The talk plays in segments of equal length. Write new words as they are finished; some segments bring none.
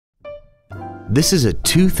This is a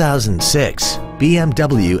 2006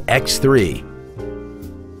 BMW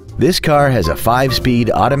X3. This car has a 5-speed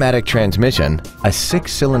automatic transmission, a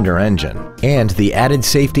 6-cylinder engine, and the added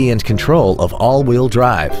safety and control of all-wheel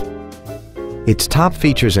drive. Its top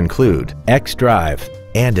features include xDrive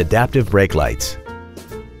and adaptive brake lights.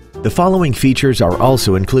 The following features are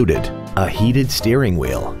also included: a heated steering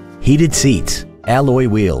wheel, heated seats, alloy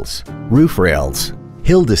wheels, roof rails,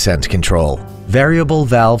 hill descent control, variable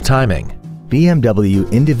valve timing,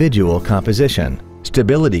 BMW individual composition,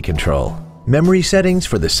 stability control, memory settings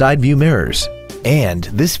for the side view mirrors, and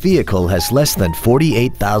this vehicle has less than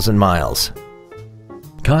 48,000 miles.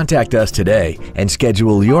 Contact us today and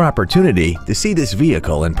schedule your opportunity to see this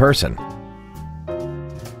vehicle in person.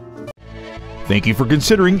 Thank you for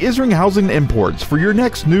considering Isringhausen Imports for your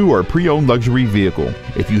next new or pre-owned luxury vehicle.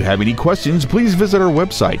 If you have any questions, please visit our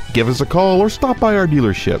website, give us a call, or stop by our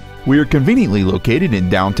dealership. We are conveniently located in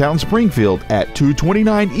downtown Springfield at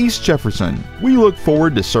 229 East Jefferson. We look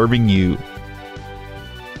forward to serving you.